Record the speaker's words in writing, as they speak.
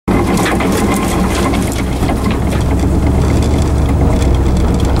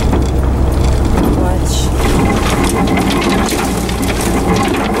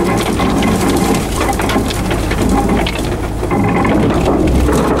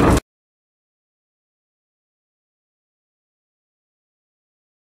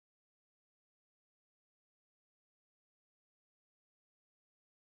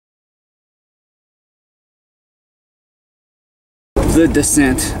the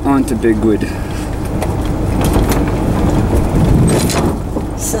descent onto Bigwood.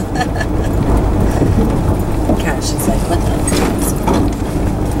 Cash is like, what the fuck?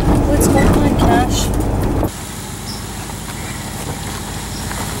 What's going on, Cash?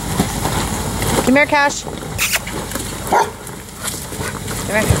 Come here, Cash.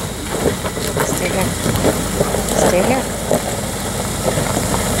 Come here. Stay here. Stay here.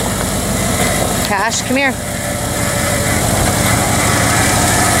 Cash, come here.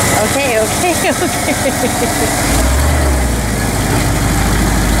 Okay, okay, okay.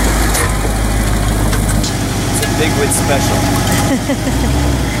 Bigwood special.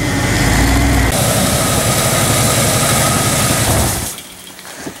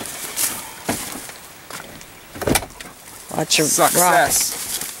 Watch your success.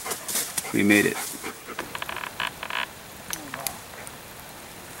 Rock. We made it.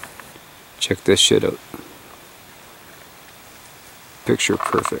 Check this shit out. Picture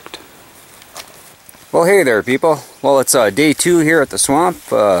perfect. Well, hey there, people. Well, it's day 2 here at the swamp.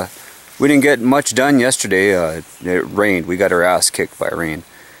 We didn't get much done yesterday. It rained. We got our ass kicked by rain.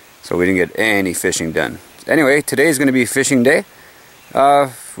 So we didn't get any fishing done. Anyway, today is going to be fishing day.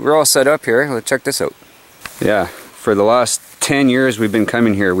 We're all set up here. Let's check this out. Yeah, for the last 10 years we've been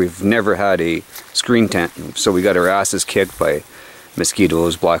coming here, we've never had a screen tent. So we got our asses kicked by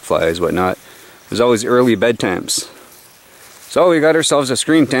mosquitoes, black flies, whatnot. There's always early bedtimes. So we got ourselves a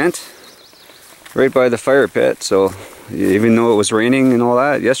screen tent right by the fire pit. So even though it was raining and all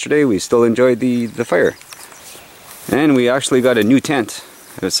that yesterday, we still enjoyed the fire. And we actually got a new tent.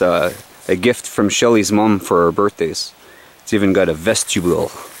 It's a gift from Shelly's mom for our birthdays. It's even got a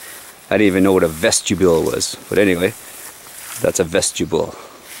vestibule. I didn't even know what a vestibule was. But anyway, that's a vestibule.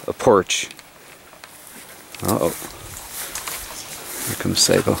 A porch. Uh-oh. Here comes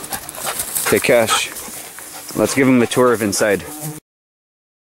Psycho. Okay, Cash. Let's give him a tour of inside.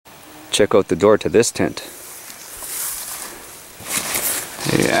 Check out the door to this tent.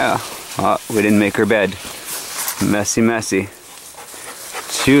 Yeah, oh, we didn't make her bed. Messy, messy.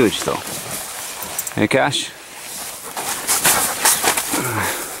 It's huge though. Hey, Cash?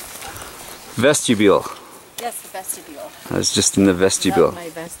 Vestibule. Yes, the vestibule. I was just in the vestibule. That's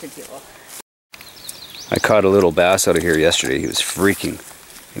my vestibule. I caught a little bass out of here yesterday. He was freaking.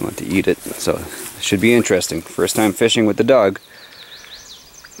 He wanted to eat it, so it should be interesting. First time fishing with the dog.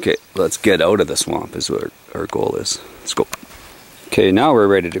 Okay, let's get out of the swamp is what our goal is. Let's go. Okay, now we're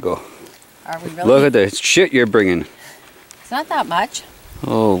ready to go. Are we really? Look at the shit you're bringing. It's not that much.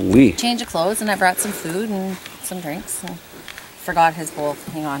 Holy. Change of clothes, and I brought some food and some drinks. And forgot his bowl.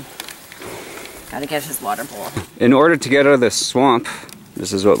 Hang on. Gotta get his water bowl. In order to get out of the swamp,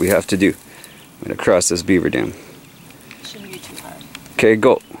 this is what we have to do. I'm gonna cross this beaver dam. Shouldn't be too hard. Okay,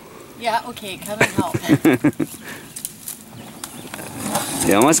 go. Yeah, okay, come and help.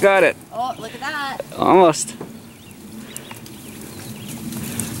 You almost got it. Oh, look at that. Almost.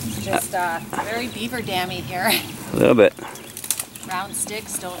 Just very beaver dammy here. A little bit. Round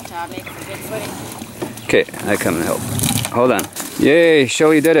sticks don't make for good footing. Okay, I come and help. Hold on. Yay,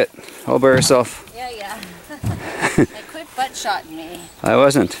 Shelly did it. All by herself. Yeah. I quit butt shotting me. I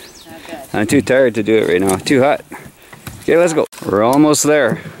wasn't. Oh, good. I'm too tired to do it right now. Too hot. Okay, let's go. We're almost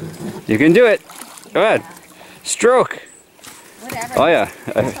there. You can do it. Go ahead. Stroke. Whatever. Oh yeah.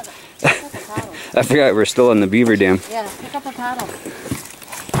 Pick up a paddle. I forgot we're still in the beaver dam. Yeah, pick up a paddle.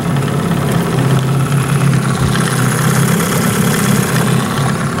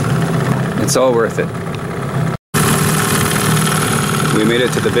 It's all worth it. We made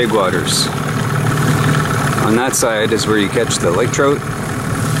it to the big waters. On that side is where you catch the lake trout,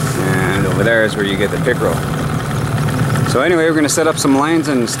 and over there is where you get the pickerel. So anyway, we're going to set up some lines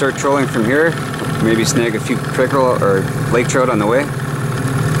and start trolling from here. Maybe snag a few pickerel or lake trout on the way.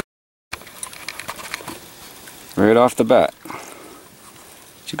 Right off the bat.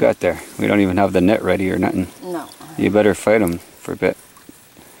 What you got there? We don't even have the net ready or nothing. No. You better fight him for a bit.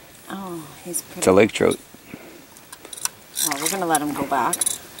 Oh, he's pretty. It's a lake trout. Oh, we're going to let him go back.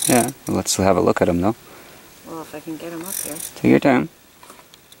 Yeah, well, let's have a look at him though. Well, if I can get him up here. Take your time.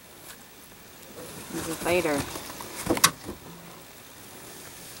 He's a fighter.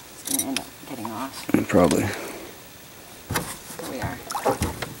 He's going to end up getting off. Probably. Here we are.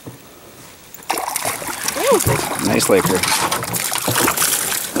 Nice laker.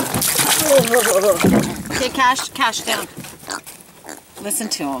 Okay, Cash down. Listen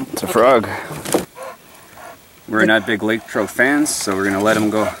to him. It's a frog. We're not big lake trout fans, so we're gonna let him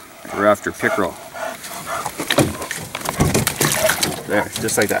go. We're after pickerel. There,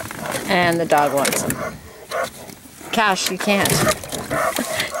 just like that. And the dog wants him. Cash, you can't.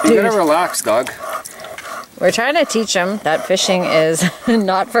 You gotta relax, dog. We're trying to teach him that fishing is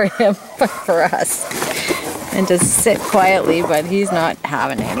not for him, but for us. And to sit quietly, but he's not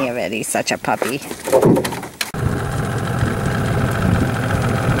having any of it. He's such a puppy.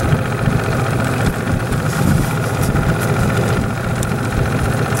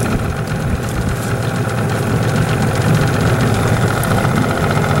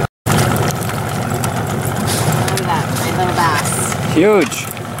 Huge.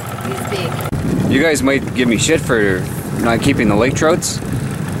 He's big. You guys might give me shit for not keeping the lake trouts,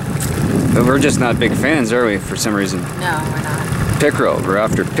 but we're just not big fans, are we, for some reason? No, we're not. Pickerel. We're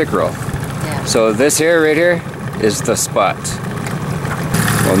after pickerel. Yeah. So this here, right here, is the spot.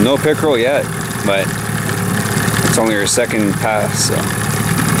 Well, no pickerel yet, but it's only our second pass, so.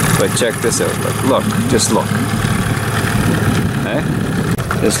 But check this out. Look, just look. Eh?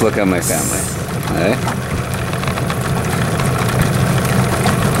 Just look at my family. Eh?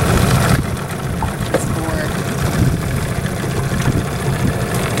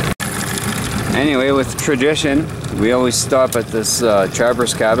 Anyway, with tradition, we always stop at this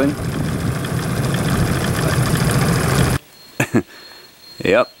Traverse cabin.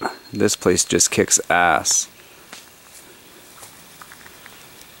 Yep, this place just kicks ass.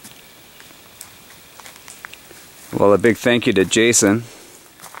 Well, a big thank you to Jason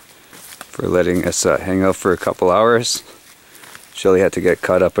for letting us hang out for a couple hours. Shelly had to get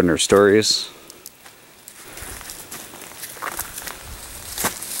caught up in her stories.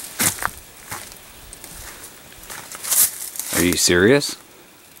 Are you serious?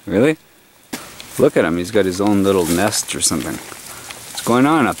 Really? Look at him, he's got his own little nest or something. What's going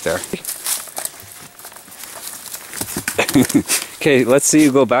on up there? Okay, let's see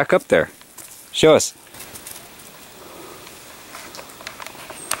you go back up there. Show us.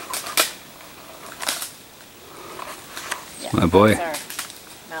 Yeah, my boy.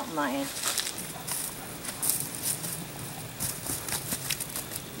 That's our mountain lion.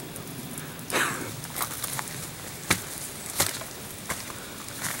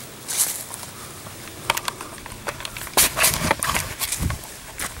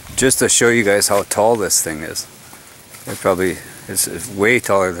 Just to show you guys how tall this thing is. It probably is way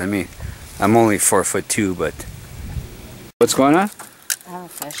taller than me. I'm only 4'2", but... What's going on? I have a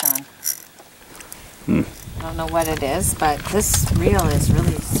fish on. I don't know what it is, but this reel is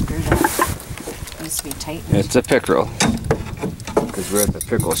really screwed up. It needs to be tightened. It's a pickerel. Because we're at the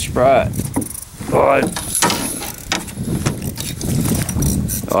pickerel spot.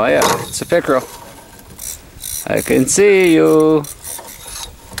 Oh yeah, it's a pickerel. I can see you.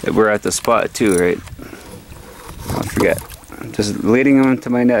 We're at the spot too, right? Don't forget. Just leading them to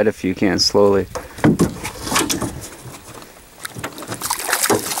my net if you can, slowly.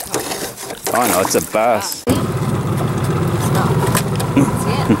 Oh no, it's a bass.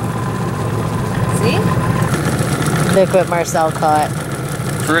 See? Look what Marcel caught.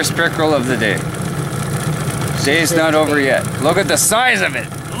 First pickerel of the day. Day's not over yet. Look at the size of it.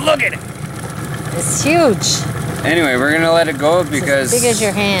 Look at it. It's huge. Anyway, we're gonna let it go because... It's as big as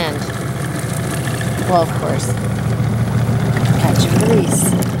your hand. Well, of course. Catch and release.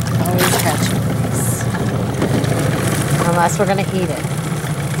 Always catch and release. Unless we're gonna eat it.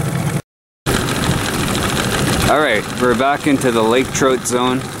 Alright, we're back into the lake trout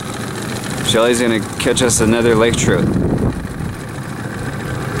zone. Shelly's gonna catch us another lake trout.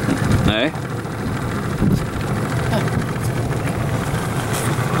 Hey?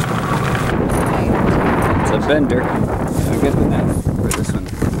 It's a bender. I'll get the net for this one.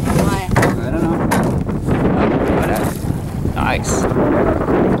 Why? I don't know. Nice.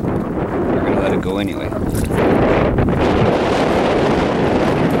 We're gonna let it go anyway.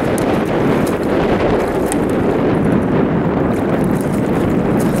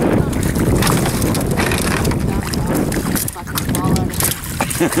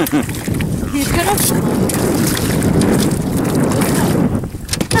 You could have.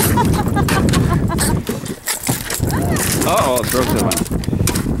 Uh-oh, it broke the one.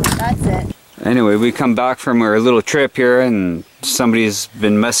 That's it. Anyway, we come back from our little trip here and somebody's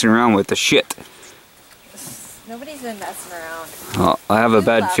been messing around with the shit. Nobody's been messing around. Oh, I have a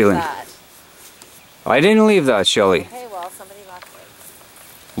bad feeling. That. I didn't leave that, Shelly. Okay, well, somebody left it.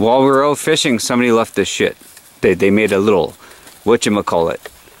 While we were out fishing, somebody left this shit. They made a little whatchamacallit.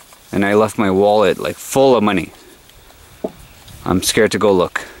 And I left my wallet like full of money. I'm scared to go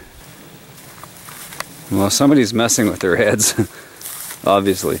look. Well, somebody's messing with their heads.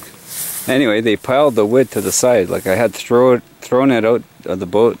 Obviously. Anyway, they piled the wood to the side. Like I had thrown it out of the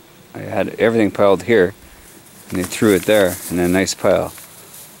boat. I had everything piled here. And they threw it there in a nice pile.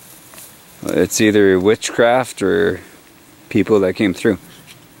 It's either witchcraft or people that came through.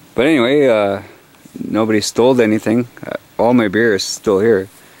 But anyway, nobody stole anything. All my beer is still here.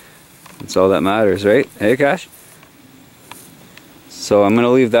 That's all that matters, right? Hey, Cash? So I'm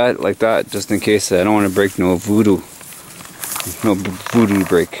gonna leave that like that just in case. I don't want to break no voodoo. No voodoo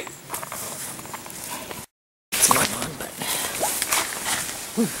break.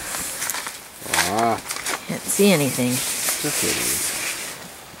 Can't see anything.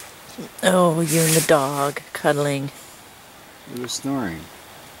 Oh, you and the dog cuddling. He was snoring.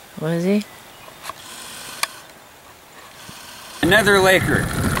 Was he? Another Laker.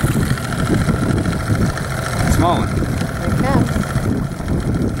 Small one. There it comes.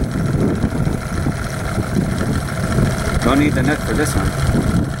 Don't need the net for this one.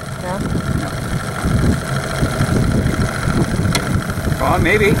 No? Oh,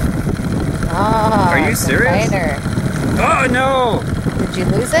 maybe. Oh, Are you serious? Fighter. Oh no! Did you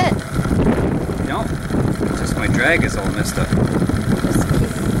lose it? No. Just my drag is all messed up.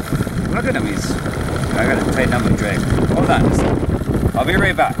 Look at him, I gotta tighten up my drag. Hold on a second. I'll be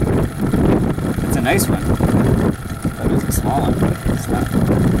right back. It's a nice one. That was a small one, but it's not.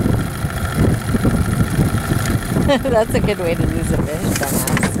 That's a good way to lose a fish,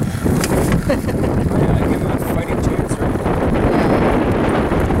 dumbass. Yeah, I give him a fighting chance, right? Yeah.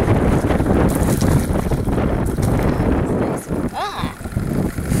 Ah!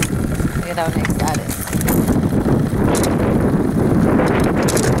 Look at how nice that is.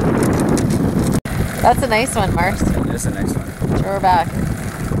 That's a nice one, Mars. That's a nice one. Throw her back.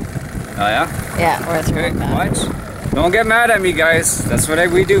 Oh yeah? Yeah, or throw Okay, her back. watch. Don't get mad at me, guys. That's what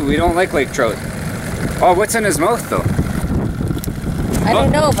we do. We don't like lake trout. Oh, what's in his mouth, though? I don't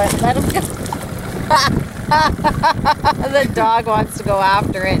know, but let him go. The dog wants to go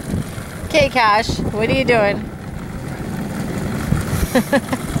after it. Okay, Cash, what are you doing?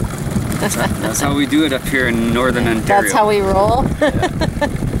 That's how we do it up here in northern Ontario. That's how we roll? Yeah.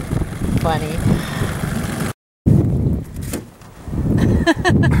 Funny.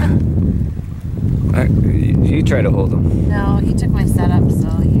 You try to hold him. No, he took my setup,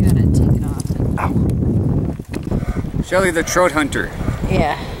 so you gotta take it off. Ow. Shelly the trout hunter.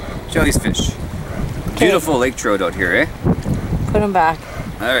 Yeah. Shelly's fish. Beautiful lake trout out here, eh? Put him back.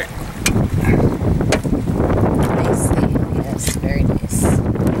 Alright. Nicely. Yes, very nice.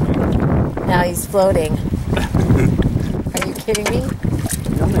 Now he's floating. Are you kidding me?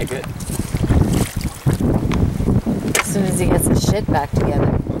 He'll make it. As soon as he gets his shit back together.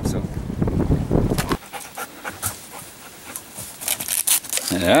 Hope so.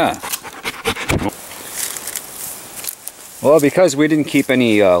 Yeah. Well, because we didn't keep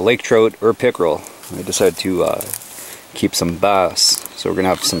any lake trout or pickerel, I decided to keep some bass. So we're gonna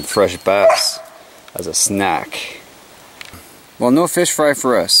have some fresh bass as a snack. Well, no fish fry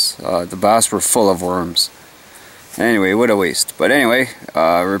for us. The bass were full of worms. Anyway, what a waste. But anyway,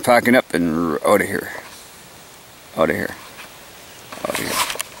 we're packing up and we're out of here. Out of here. Out of here.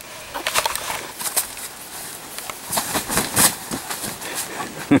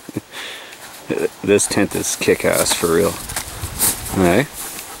 This tent is kick-ass for real. Alright.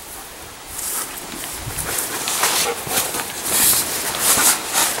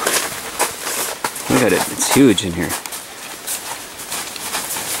 Look at it, it's huge in here. It's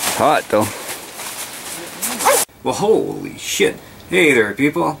hot though. Well, holy shit. Hey there,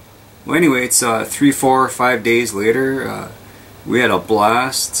 people. Well, anyway, it's 3, 4, 5 days later. We had a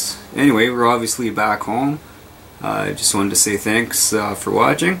blast. Anyway, we're obviously back home. I just wanted to say thanks for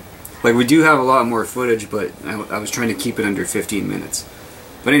watching. Like, we do have a lot more footage, but I was trying to keep it under 15 minutes.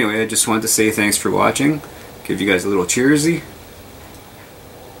 But anyway, I just wanted to say thanks for watching. Give you guys a little cheersy.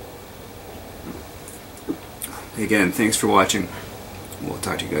 Again, thanks for watching. We'll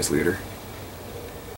talk to you guys later.